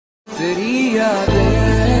तेरी यादें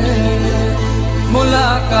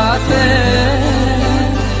मुलाकातें,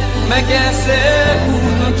 मैं कैसे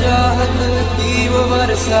भूलूं चाहत की वो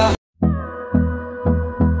बरसा।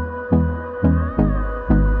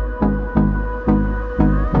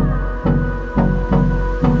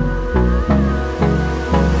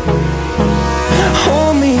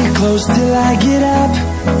 Close till I get up,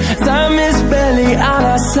 time is barely on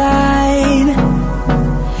our side.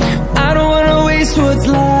 I don't wanna waste what's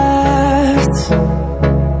left.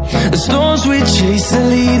 The storms we chase are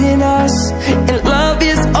leading us, and love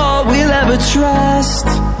is all we'll ever trust.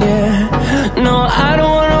 Yeah, no, I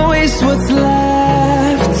don't wanna waste what's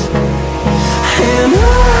left. And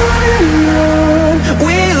on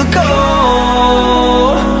we'll go,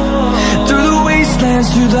 through the wastelands,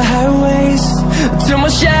 through the highways, till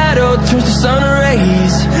my shadow turns to sun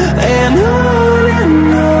rays. And on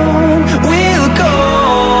we'll go,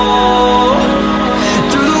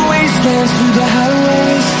 through the wastelands, through the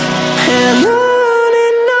highways, and on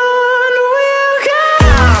we'll go.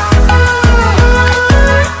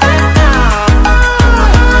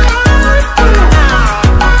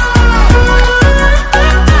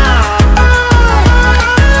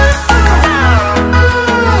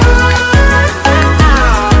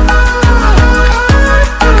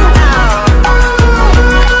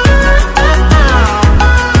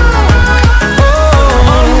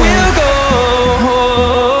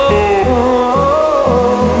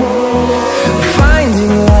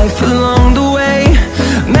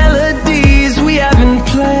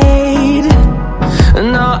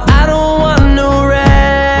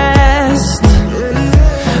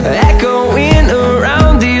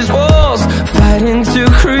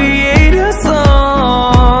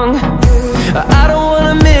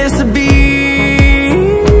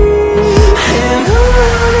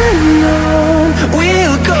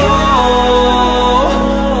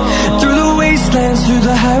 Through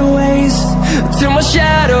the highways, till my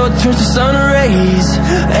shadow turns to sun rays.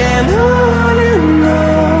 And on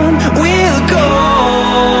we'll go,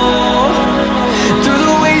 through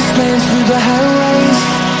the wastelands, through the highways,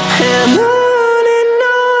 and on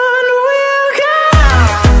we'll go.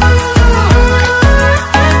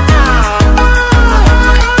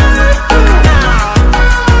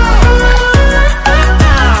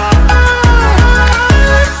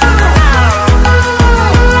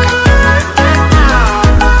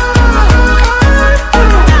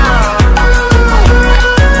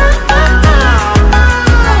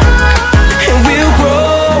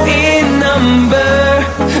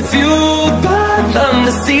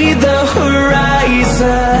 See the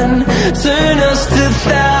horizon, turn us to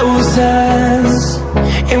thousands,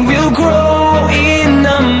 and we'll grow in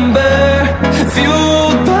number,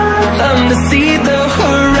 fueled by them to see the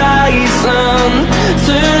horizon,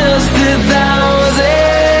 turn us to thousands.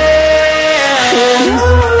 And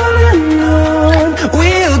on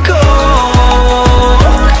we'll go,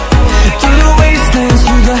 through the wastelands,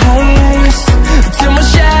 through the highways, till my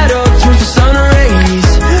shadow turns to sun rays.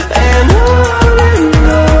 And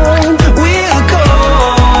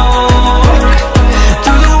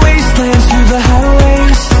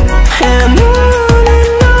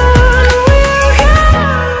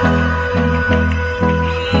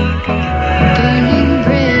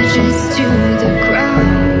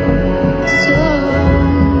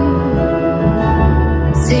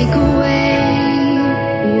take away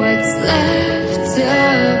what's left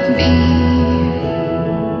of me.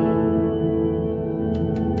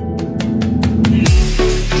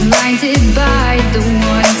 Blinded by the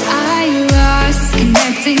ones I lost,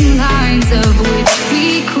 connecting lines of which we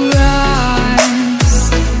crossed.